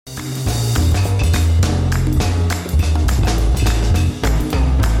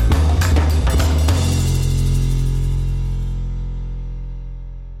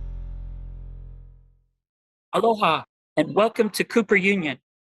Aloha, and welcome to Cooper Union.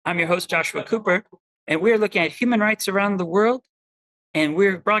 I'm your host, Joshua Cooper, and we're looking at human rights around the world. And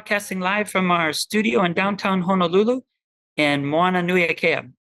we're broadcasting live from our studio in downtown Honolulu in Moana Nui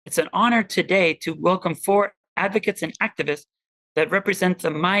Akea. It's an honor today to welcome four advocates and activists that represent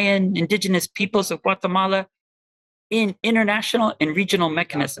the Mayan indigenous peoples of Guatemala in international and regional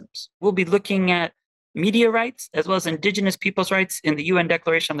mechanisms. We'll be looking at media rights as well as indigenous peoples' rights in the UN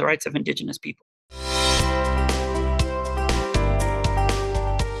Declaration on the Rights of Indigenous People.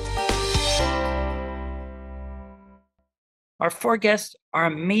 Our four guests are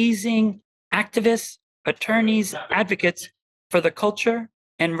amazing activists, attorneys, advocates for the culture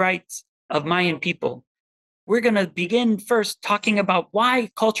and rights of Mayan people. We're going to begin first talking about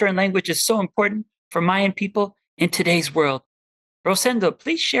why culture and language is so important for Mayan people in today's world. Rosendo,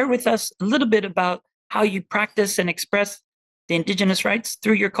 please share with us a little bit about how you practice and express the indigenous rights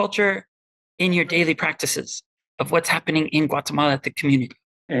through your culture in your daily practices of what's happening in Guatemala at the community.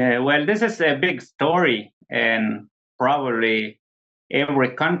 Well, this is a big story, and probably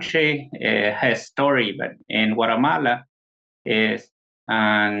every country has story, but in Guatemala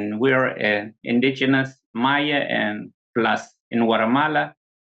and we're indigenous Maya, and plus in Guatemala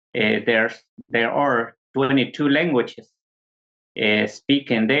there are 22 languages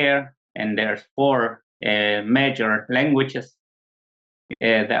speaking there, and there's four major languages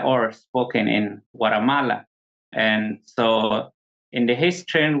that are spoken in Guatemala. And so in the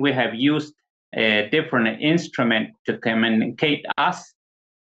history, we have used a different instrument to communicate us,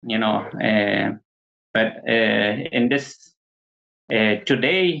 but in this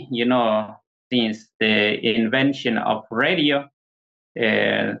today, since the invention of radio,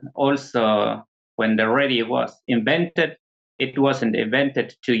 also when the radio was invented, it wasn't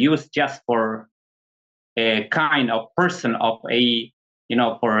invented to use just for a kind of person of a,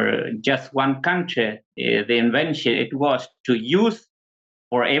 for just one country. The invention, it was to use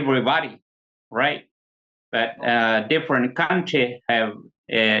for everybody, right? But different countries have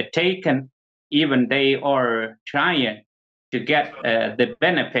taken, even they are trying to get the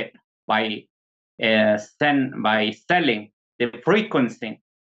benefit by selling the frequency.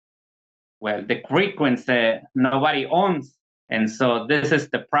 Well, the frequency nobody owns, and so this is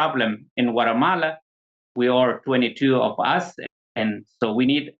the problem in Guatemala. We are 22 of us, and so we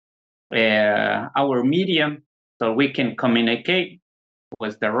need our medium so we can communicate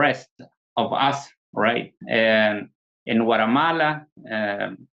with the rest of us, right? And in Guatemala,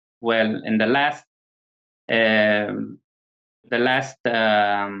 well, in the last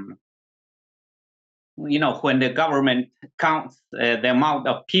when the government counts the amount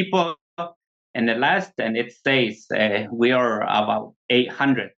of people in the last, and it says we are about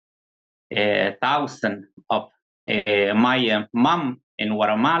 800,000 of my mom in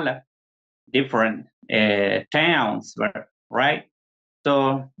Guatemala, different towns, right?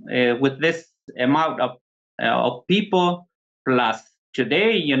 So with this amount of people, plus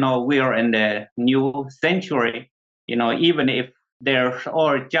today, we are in the new century, even if there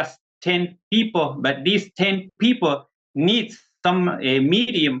are just 10 people, but these 10 people need some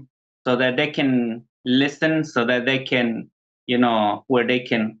medium so that they can listen, so that they can, where they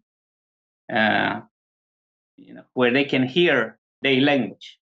can hear their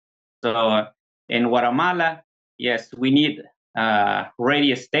language. So in Guatemala, yes, we need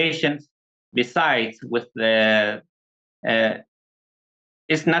radio stations. Besides, with the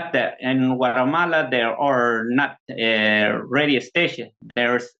it's not that in Guatemala there are not radio station.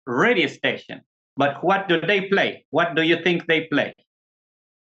 There's radio station, but what do they play? What do you think they play?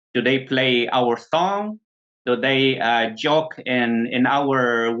 Do they play our song? Do they joke in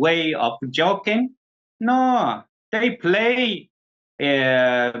our way of joking? No, they play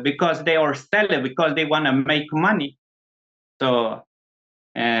because they are selling, because they want to make money. So,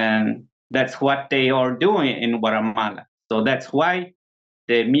 and that's what they are doing in Guatemala. So that's why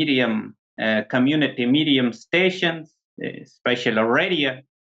the medium community medium stations, especially radio,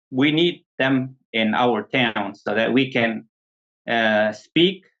 we need them in our town so that we can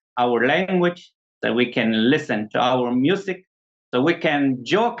speak our language, so we can listen to our music, so we can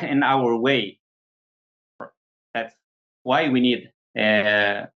joke in our way. That's why we need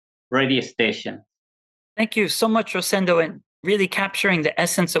a radio station. Thank you so much, Rosendo, and really capturing the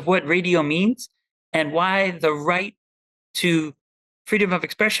essence of what radio means and why the right to freedom of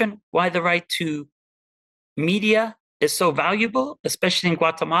expression, why the right to media is so valuable, especially in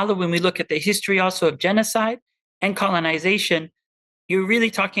Guatemala. When we look at the history also of genocide and colonization, you're really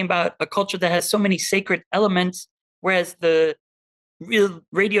talking about a culture that has so many sacred elements, whereas the real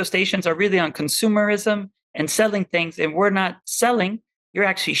radio stations are really on consumerism and selling things, and we're not selling, you're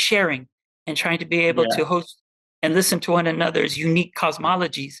actually sharing. and trying to be able to host and listen to one another's unique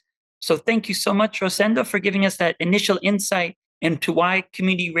cosmologies. So thank you so much, Rosendo, for giving us that initial insight into why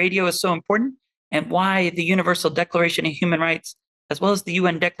community radio is so important and why the Universal Declaration of Human Rights, as well as the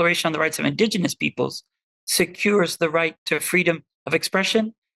UN Declaration on the Rights of Indigenous Peoples, secures the right to freedom of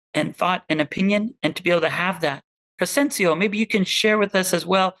expression and thought and opinion, and to be able to have that. Crescencio, maybe you can share with us as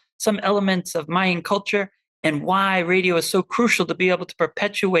well some elements of Mayan culture and why radio is so crucial to be able to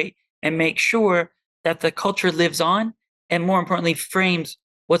perpetuate and make sure that the culture lives on, and more importantly, frames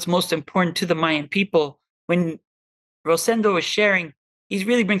what's most important to the Mayan people. When Rosendo is sharing, he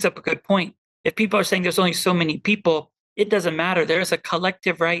really brings up a good point. If people are saying there's only so many people, it doesn't matter. There's a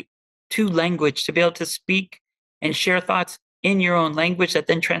collective right to language, to be able to speak and share thoughts in your own language that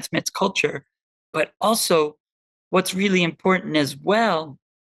then transmits culture. But also, what's really important as well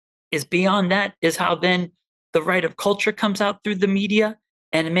is beyond that is how then the right of culture comes out through the media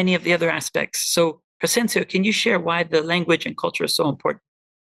and many of the other aspects. So, Crescencio, can you share why the language and culture is so important?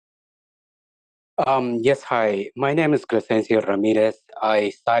 Yes, hi. My name is Crescencio Ramirez. I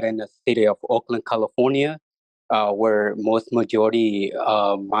reside in the city of Oakland, California, where most majority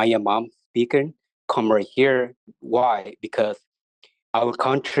Maya mom speaking come right here. Why? Because our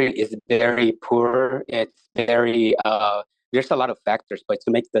country is very poor. It's very there's a lot of factors, but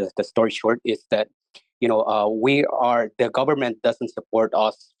to make the story short, is that the government doesn't support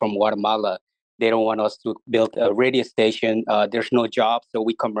us from Guatemala. They don't want us to build a radio station. There's no job, so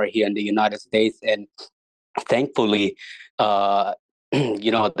we come right here in the United States, and thankfully, the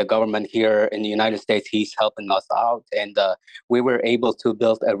government here in the United States, he's helping us out, and we were able to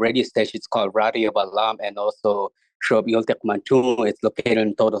build a radio station. It's called Radio Balam, and also Shob Yoltec Manchun. It's located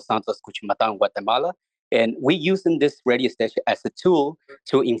in Todos Santos, Cuchimatan, Guatemala. And we using this radio station as a tool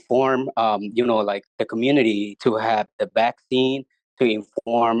to inform, the community, to have the vaccine, to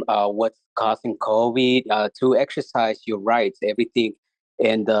inform what's causing COVID, to exercise your rights, everything.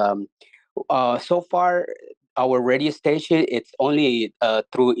 And so far, our radio station, it's only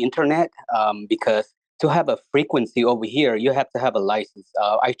through internet, because to have a frequency over here, you have to have a license.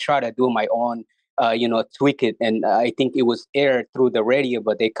 I try to do my own, tweak it, and I think it was aired through the radio,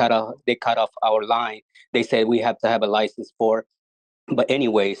 but they cut off our line. They said we have to have a license for. But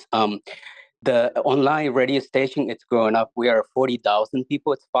anyways, the online radio station, it's growing up. We are 40,000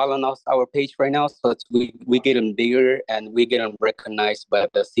 people. It's following us, our page right now. So we getting bigger, and we getting recognized by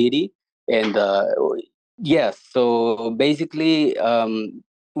the city. And yes, so basically,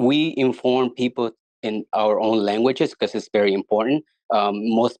 we inform people in our own languages because it's very important.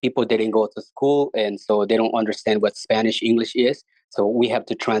 Most people didn't go to school, and so they don't understand what Spanish English is. So we have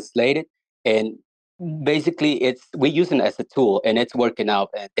to translate it. And basically, we're using it as a tool, and it's working out.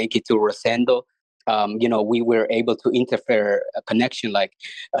 And thank you to Rosendo. We were able to interfere a connection. Like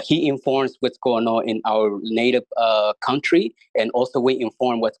he informs what's going on in our native country, and also we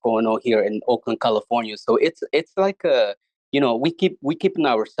inform what's going on here in Oakland, California. So it's like we keeping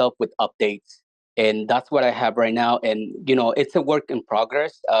ourselves with updates, and that's what I have right now. And it's a work in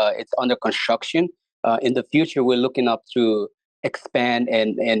progress. It's under construction. In the future, we're looking up to expand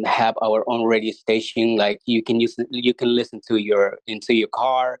and have our own radio station. Like you can listen into your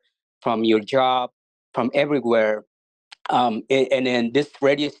car, from your job, from everywhere. And then this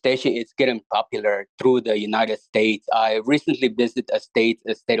radio station is getting popular through the United States. I recently visited the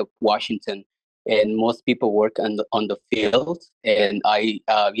state of Washington, and most people work on the field. And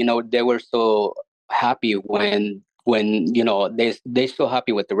they were so happy when they're so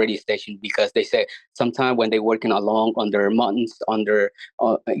happy with the radio station, because they say sometimes when they're working along on their mountains, in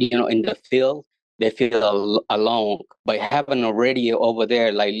the field, they feel alone. By having a radio over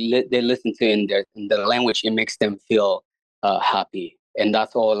there, like they listen to in the language, it makes them feel happy. And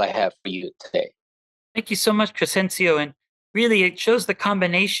that's all I have for you today. Thank you so much, Crescencio. And really, it shows the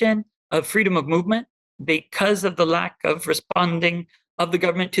combination of freedom of movement because of the lack of responding of the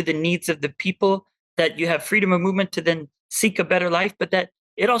government to the needs of the people, that you have freedom of movement to then seek a better life, but that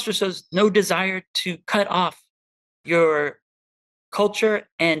it also shows no desire to cut off your culture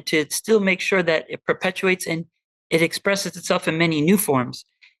and to still make sure that it perpetuates and it expresses itself in many new forms.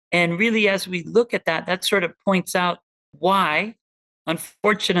 And really, as we look at that sort of points out why,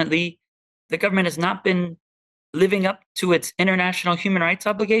 unfortunately, the government has not been living up to its international human rights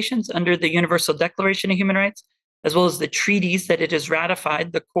obligations under the Universal Declaration of Human Rights, as well as the treaties that it has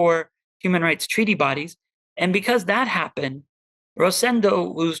ratified, the core human rights treaty bodies. And because that happened,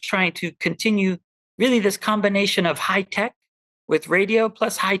 Rosendo was trying to continue really this combination of high tech with radio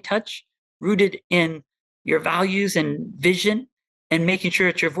plus high touch, rooted in your values and vision, and making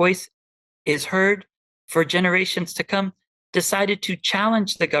sure that your voice is heard for generations to come, decided to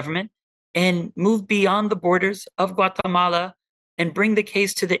challenge the government and move beyond the borders of Guatemala and bring the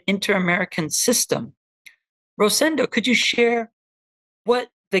case to the Inter-American system. Rosendo, could you share what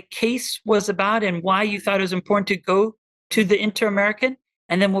the case was about and why you thought it was important to go to the Inter-American?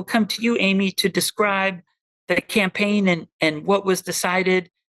 And then we'll come to you, Amy, to describe the campaign and what was decided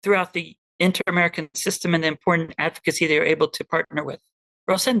throughout the Inter-American system and the important advocacy they were able to partner with.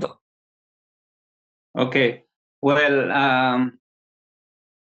 Rosendo. Okay. Well,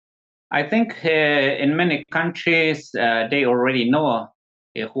 I think in many countries, they already know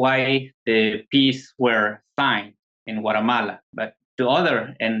why the peace were signed in Guatemala. But to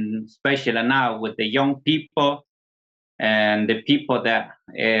other, and especially now with the young people and the people that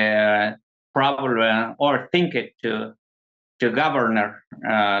probably or think it to govern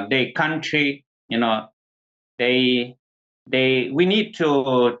their country, we need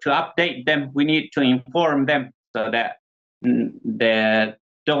to update them. We need to inform them so that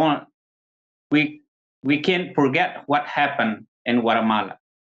we can't forget what happened in Guatemala.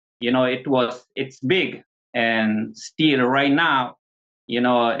 It's big, and still right now,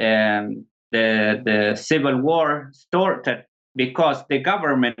 the civil war started because the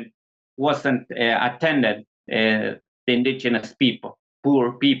government wasn't attended the indigenous people,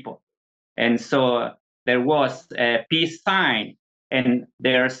 poor people. And so there was a peace sign, and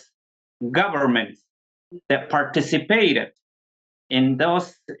there's governments that participated in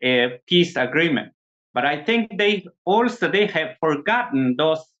those peace agreements. But I think they have forgotten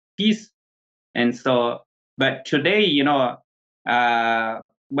those peace. And so, but today,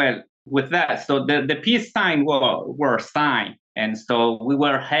 with that, so the peace sign were signed, and so we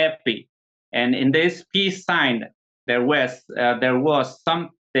were happy. And in this peace sign, there was some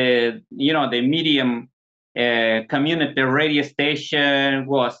the medium community radio station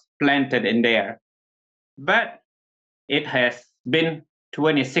was planted in there, but it has been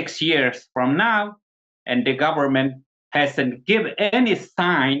 26 years from now, and the government hasn't given any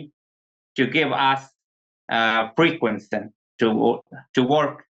sign to give us frequency to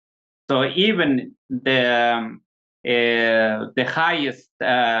work. So even the highest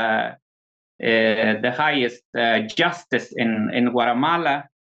justice in Guatemala,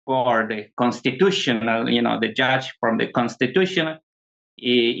 for the constitutional, the judge from the constitutional,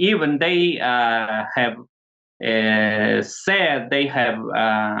 even they have said they have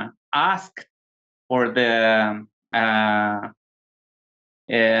asked for the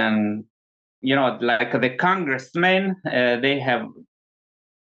like the congressmen, they have,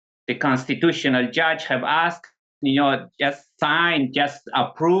 the constitutional judge have asked, just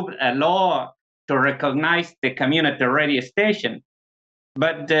approve a law to recognize the community radio station.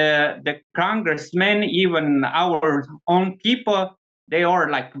 But the congressmen, even our own people, they are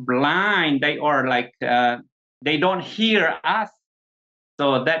like blind. They are like, they don't hear us.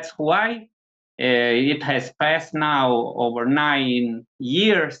 So that's why it has passed now over 9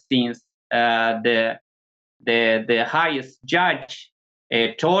 years since the highest judge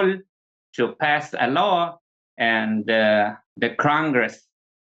told to pass a law, and the Congress,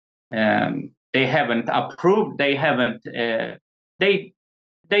 they haven't approved. They haven't. They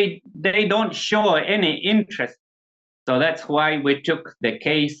don't show any interest. So that's why we took the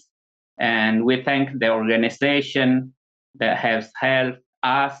case, and we thank the organization that has helped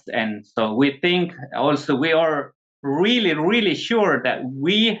us. And so we think also we are really, really sure that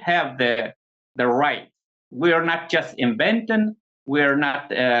we have the right. We are not just inventing. We are not.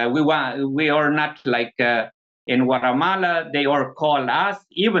 We are not like in Guatemala. They are called us.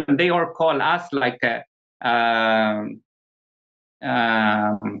 Even they are called us like a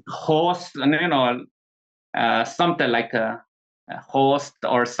host. Something like a host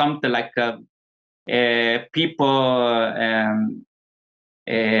or something like people.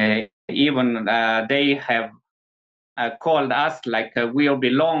 Even they have called us like we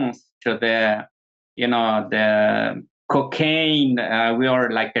belongs to the, the cocaine. We are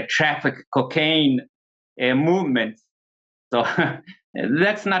like a traffic cocaine movement. So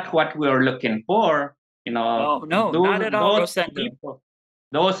that's not what we are looking for. Oh no, not at all, Rosendo.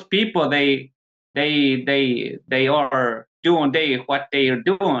 Those people, they are doing what they are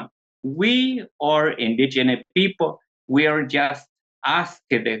doing. We are indigenous people. We are just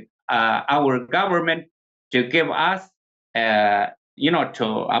asking our government to give us, to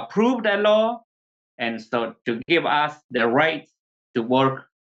approve the law, and so to give us the right to work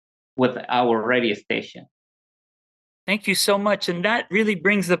with our radio station. Thank you so much. And that really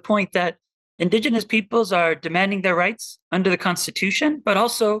brings the point that indigenous peoples are demanding their rights under the Constitution, but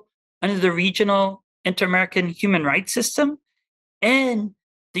also under the regional Inter-American human rights system and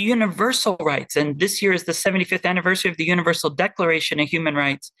the universal rights. And this year is the 75th anniversary of the Universal Declaration of Human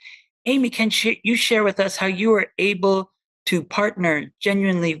Rights. Amy, can you share with us how you were able to partner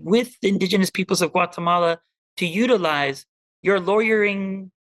genuinely with the indigenous peoples of Guatemala to utilize your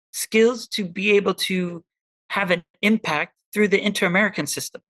lawyering skills to be able to have an impact through the Inter-American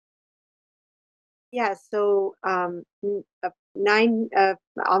system? Yeah, so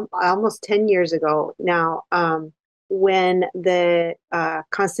almost 10 years ago now, when the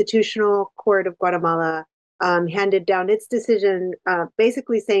Constitutional Court of Guatemala handed down its decision,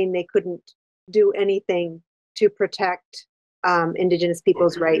 basically saying they couldn't do anything to protect indigenous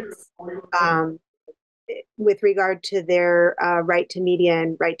people's rights with regard to their right to media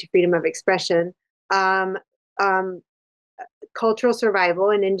and right to freedom of expression. Cultural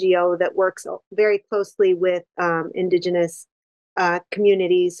Survival, an NGO that works very closely with indigenous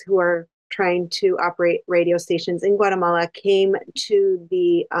communities who are trying to operate radio stations in Guatemala, came to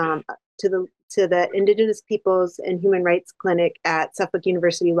the Indigenous Peoples and Human Rights Clinic at Suffolk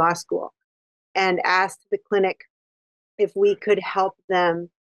University Law School and asked the clinic if we could help them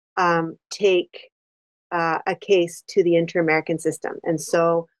take a case to the Inter-American system. And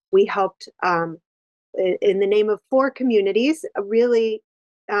so we helped in the name of 4 communities, really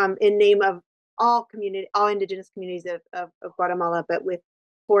in name of all indigenous communities of Guatemala, but with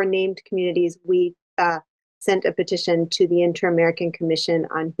 4 named communities, we sent a petition to the Inter-American Commission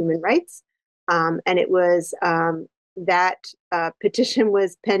on Human Rights. And it was that petition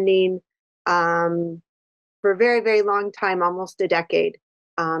was pending for a very, very long time, almost a decade,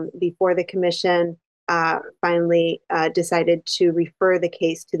 before the commission finally decided to refer the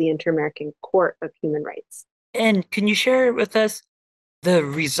case to the Inter-American Court of Human Rights. And can you share with us the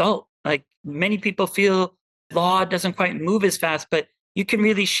result? Like, many people feel law doesn't quite move as fast, but you can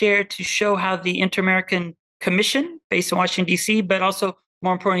really share to show how the Inter-American Commission based in Washington, D.C., but also,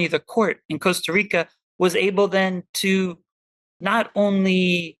 more importantly, the court in Costa Rica was able then to not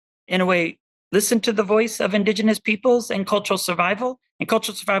only, in a way, listen to the voice of indigenous peoples and Cultural Survival. And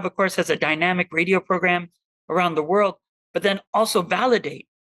Cultural Survival, of course, has a dynamic radio program around the world, but then also validate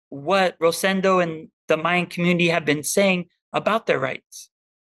what Rosendo and the Mayan community have been saying about their rights.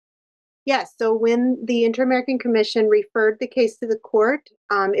 Yes, so when the Inter-American Commission referred the case to the court,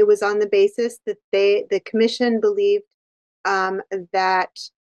 it was on the basis that the commission believed that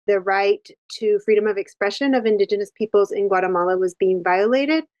the right to freedom of expression of indigenous peoples in Guatemala was being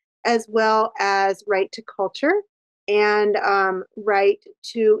violated, as well as right to culture and right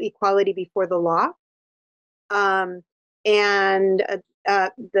to equality before the law. And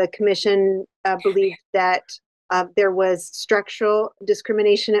the commission believed that there was structural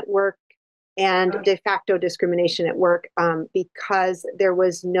discrimination at work and de facto discrimination at work because there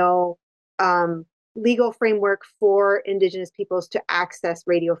was no legal framework for indigenous peoples to access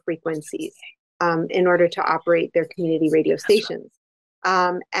radio frequencies in order to operate their community radio stations.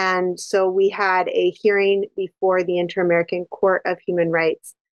 And so we had a hearing before the Inter-American Court of Human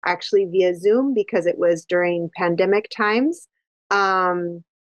Rights, actually via Zoom, because it was during pandemic times. And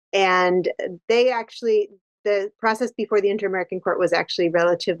the process before the Inter-American Court was actually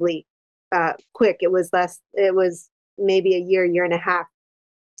relatively quick. It was maybe a year and a half.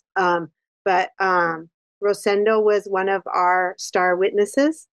 But Rosendo was one of our star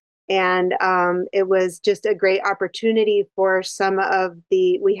witnesses. And it was just a great opportunity for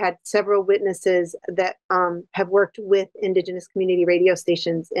we had several witnesses that have worked with indigenous community radio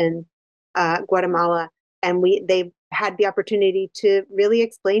stations in Guatemala. And they had the opportunity to really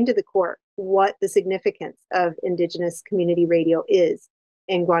explain to the court what the significance of indigenous community radio is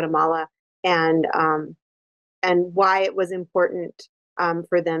in Guatemala and why it was important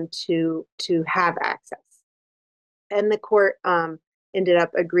for them to have access. And the court ended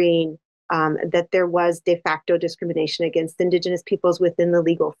up agreeing that there was de facto discrimination against indigenous peoples within the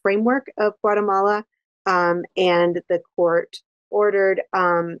legal framework of Guatemala. And the court ordered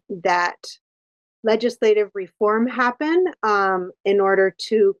that legislative reform happen in order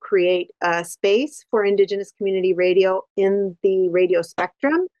to create a space for indigenous community radio in the radio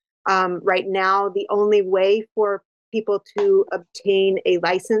spectrum. Right now, the only way for people to obtain a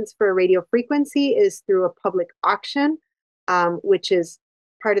license for a radio frequency is through a public auction, which is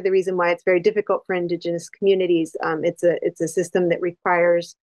part of the reason why it's very difficult for indigenous communities. It's a system that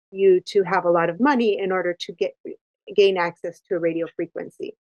requires you to have a lot of money in order to gain access to a radio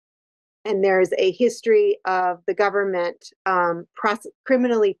frequency. And there's a history of the government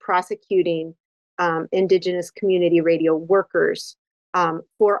criminally prosecuting indigenous community radio workers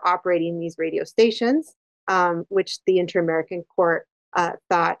for operating these radio stations, which the Inter-American Court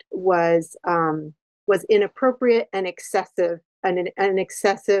thought was inappropriate and excessive, an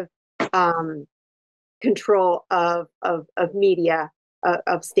excessive control of media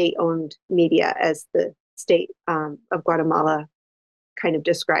of state-owned media, as the state of Guatemala kind of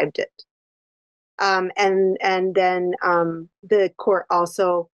described it. And then the court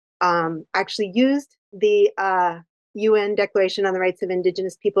also actually used the UN Declaration on the Rights of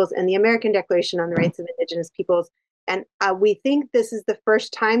Indigenous Peoples and the American Declaration on the Rights of Indigenous Peoples. And we think this is the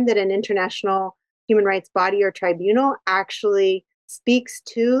first time that an international human rights body or tribunal actually speaks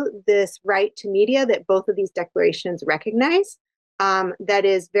to this right to media that both of these declarations recognize, that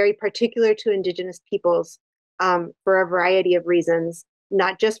is very particular to Indigenous peoples for a variety of reasons,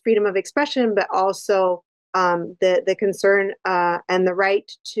 not just freedom of expression, but also the concern and the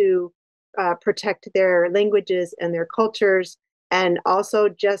right to protect their languages and their cultures, and also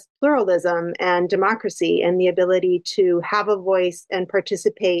just pluralism and democracy and the ability to have a voice and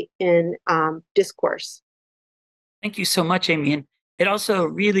participate in discourse. Thank you so much, Amy. And it also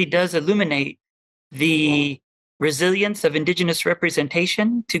really does illuminate the resilience of Indigenous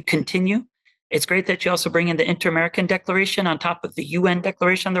representation to continue. It's great that you also bring in the Inter-American Declaration on top of the UN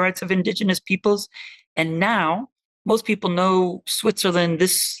Declaration on the Rights of Indigenous Peoples. And now most people know Switzerland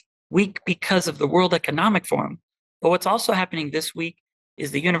this week because of the World Economic Forum. But what's also happening this week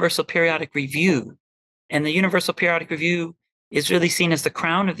is the Universal Periodic Review. And the Universal Periodic Review is really seen as the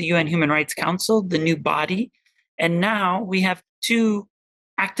crown of the UN Human Rights Council, the new body. And now we have two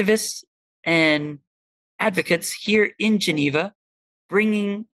activists and advocates here in Geneva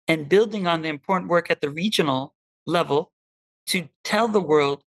bringing and building on the important work at the regional level to tell the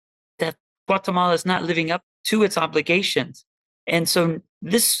world that Guatemala is not living up to its obligations. And so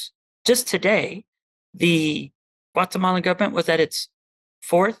this, just today, the Guatemalan government was at its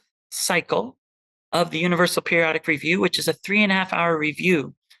fourth cycle of the Universal Periodic Review, which is a 3.5-hour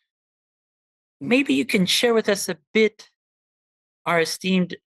review. Maybe you can share with us a bit, our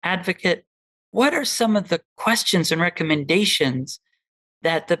esteemed advocate, what are some of the questions and recommendations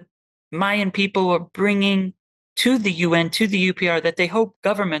that the Mayan people are bringing to the UN, to the UPR, that they hope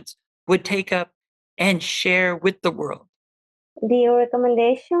governments would take up and share with the world? The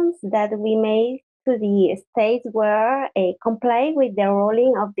recommendations that we made to the states were comply with the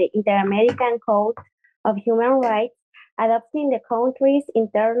ruling of the Inter-American Code of Human Rights, adopting the country's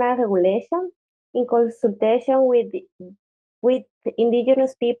internal regulations in consultation with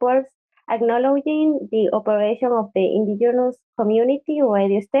indigenous peoples, acknowledging the operation of the indigenous community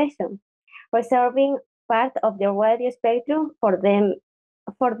radio station, reserving part of the radio spectrum for them,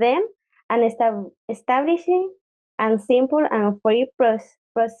 and establishing a simple and free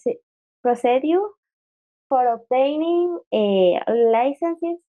procedure for obtaining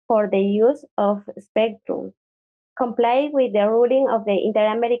licenses for the use of spectrum, comply with the ruling of the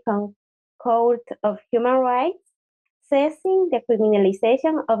Inter-American Court of Human Rights, ceasing the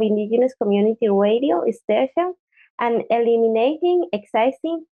criminalization of indigenous community radio stations, and eliminating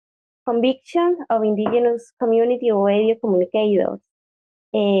excising convictions of indigenous community radio communicators.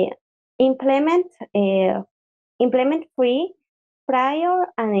 Implement free, prior,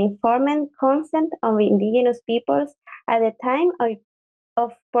 and informed consent of indigenous peoples at the time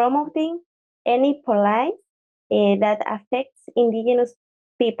of promoting any policy that affects indigenous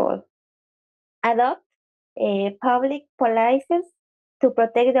people. Adopt public policies to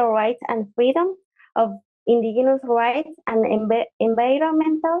protect the rights and freedom of indigenous rights and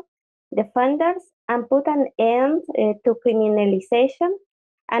environmental defenders, and put an end to criminalization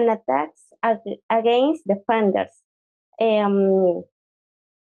and attacks against defenders. We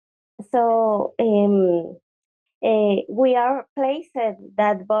are pleased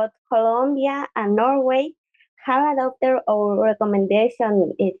that both Colombia and Norway have adopted our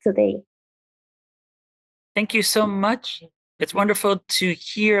recommendation today. Thank you so much. It's wonderful to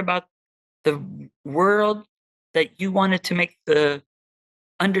hear about the world that you wanted to make the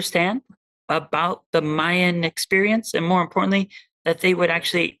understand about the Mayan experience, and more importantly, that they would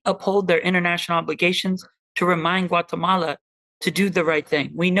actually uphold their international obligations to remind Guatemala to do the right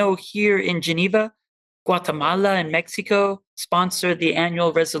thing. We know here in Geneva, Guatemala and Mexico sponsor the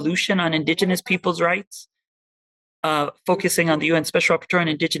annual resolution on indigenous peoples' rights, focusing on the UN Special Rapporteur on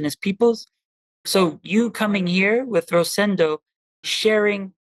Indigenous Peoples. So you coming here with Rosendo,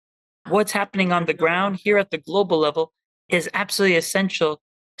 sharing what's happening on the ground here at the global level is absolutely essential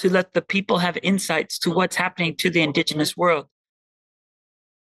to let the people have insights to what's happening to the indigenous world.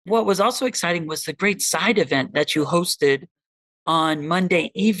 What was also exciting was the great side event that you hosted on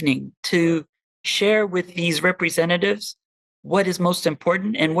Monday evening to share with these representatives what is most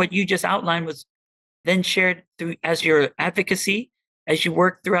important, and what you just outlined was then shared through as your advocacy, as you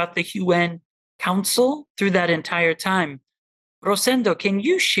work throughout the UN Council through that entire time. Rosendo, can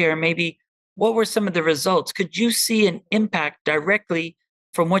you share maybe what were some of the results? Could you see an impact directly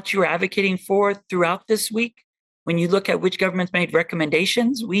from what you were advocating for throughout this week? When you look at which governments made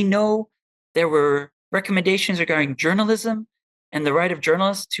recommendations, we know there were recommendations regarding journalism and the right of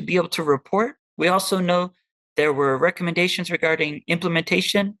journalists to be able to report. We also know there were recommendations regarding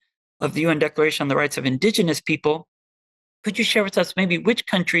implementation of the UN Declaration on the Rights of Indigenous People. Could you share with us maybe which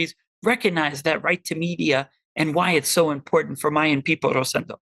countries recognize that right to media and why it's so important for Mayan people,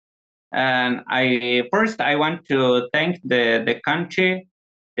 Rosendo? And I want to thank the country,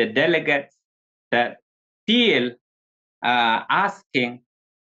 the delegates that still asking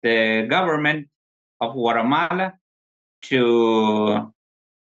the government of Guatemala to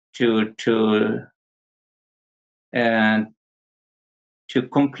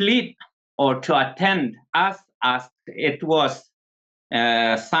complete or to attend as it was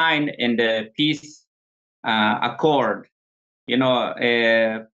signed in the peace accord.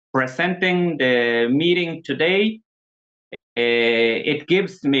 Presenting the meeting today, it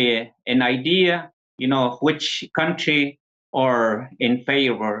gives me an idea, which country are in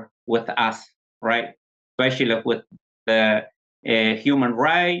favor with us, right? Especially with the human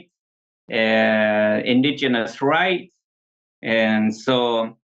rights, indigenous rights. And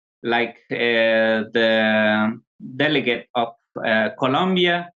so, like the delegate of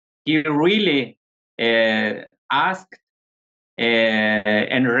Colombia, he really asked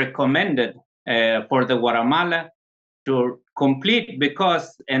and recommended for the Guatemala to complete,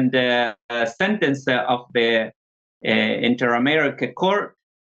 because in the sentence of the Inter-American Court,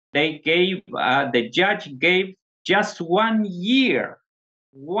 they gave the judge gave just 1 year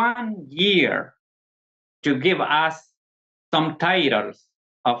to give us some titles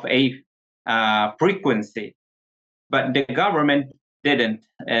of a frequency, but the government didn't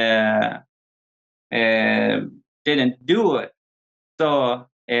do it. So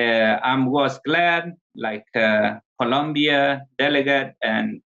I was glad, like Colombia delegate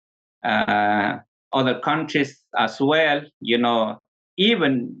and other countries as well,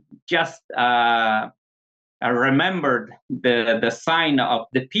 even just remembered the sign of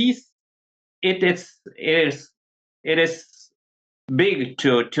the peace. It is big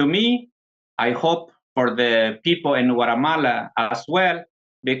to me. I hope for the people in Guatemala as well,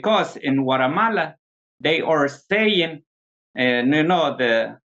 because in Guatemala they are saying,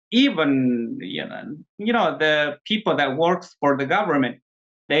 the people that works for the government,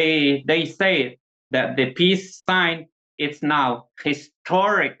 they say that the peace sign, it's now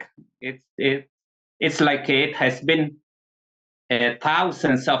historic. It's like it has been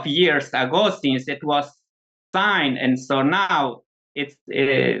thousands of years ago since it was signed, and so now it's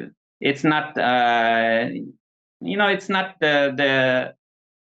not it's not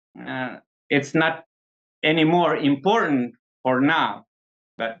it's not any more important for now.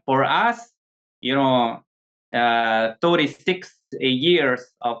 But for us, 36 years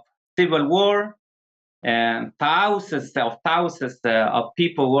of civil war, and thousands of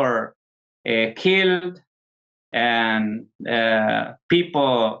people were killed, and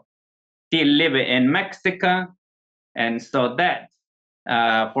people still live in Mexico, and so that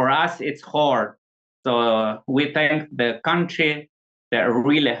for us it's hard. So we thank the country that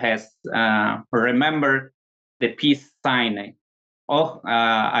really has remembered the peace signing.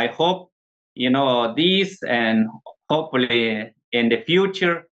 I hope these, and hopefully in the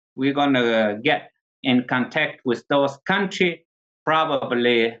future we're gonna get in contact with those countries.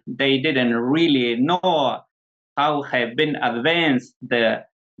 Probably they didn't really know how have been advanced the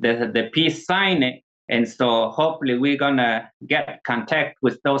peace signing, and so hopefully we're gonna get contact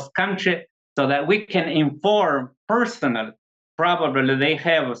with those countries so that we can inform personally. Probably they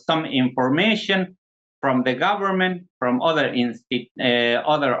have some information from the government, from other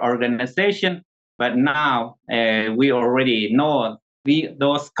organizations, but now we already know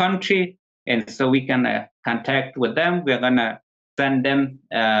those countries, and so we can contact with them. We're gonna send them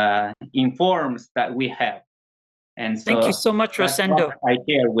informs that we have. And so thank you so much, Rosendo. I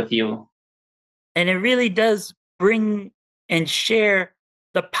share with you. And it really does bring and share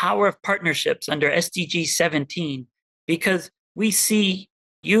the power of partnerships under SDG 17, because we see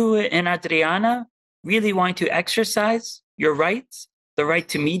you and Adriana really want to exercise your rights, the right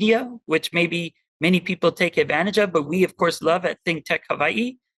to media, which maybe many people take advantage of, but we of course love at Think Tech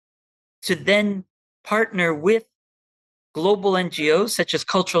Hawaii, to then partner with global NGOs such as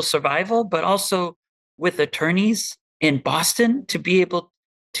Cultural Survival, but also with attorneys in Boston to be able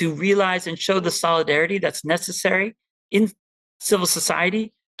to realize and show the solidarity that's necessary in civil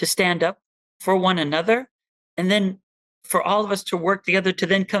society to stand up for one another. And then for all of us to work together to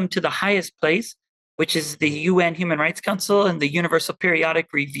then come to the highest place, which is the UN Human Rights Council and the Universal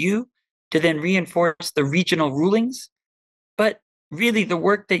Periodic Review, to then reinforce the regional rulings. But really, the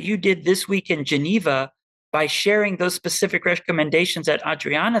work that you did this week in Geneva by sharing those specific recommendations that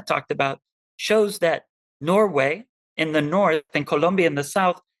Adriana talked about shows that Norway in the north and Colombia in the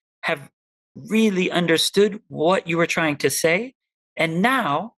south have really understood what you were trying to say. And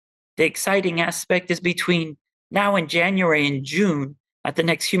now the exciting aspect is between now and January and June at the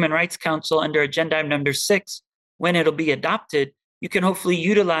next Human Rights Council under Agenda Item number 6, when it'll be adopted, you can hopefully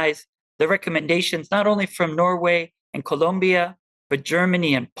utilize the recommendations not only from Norway and Colombia, but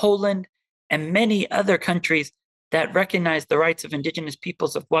Germany and Poland and many other countries that recognize the rights of indigenous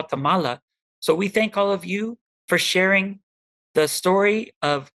peoples of Guatemala. So we thank all of you for sharing the story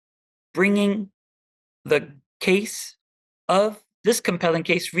of bringing the case of this compelling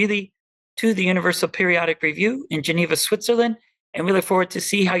case really to the Universal Periodic Review in Geneva, Switzerland. And we look forward to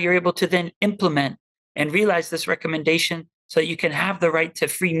see how you're able to then implement and realize this recommendation so that you can have the right to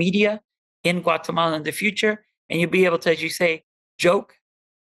free media in Guatemala in the future. And you'll be able to, as you say, joke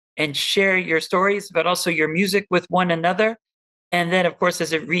and share your stories, but also your music with one another. And then, of course,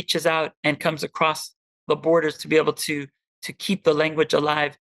 as it reaches out and comes across the borders, to be able to keep the language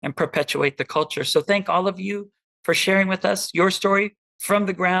alive and perpetuate the culture. So thank all of you for sharing with us your story from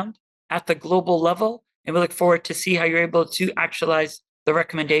the ground at the global level. And we look forward to see how you're able to actualize the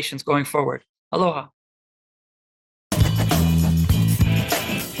recommendations going forward. Aloha.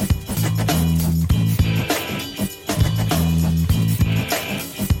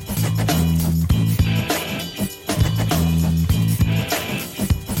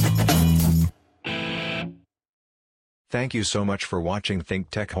 Thank you so much for watching Think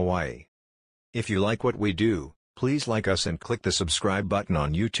Tech Hawaii. If you like what we do, please like us and click the subscribe button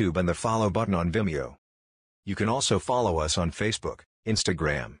on YouTube and the follow button on Vimeo. You can also follow us on Facebook,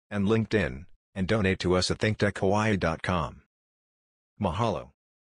 Instagram, and LinkedIn, and donate to us at thinktechhawaii.com. Mahalo.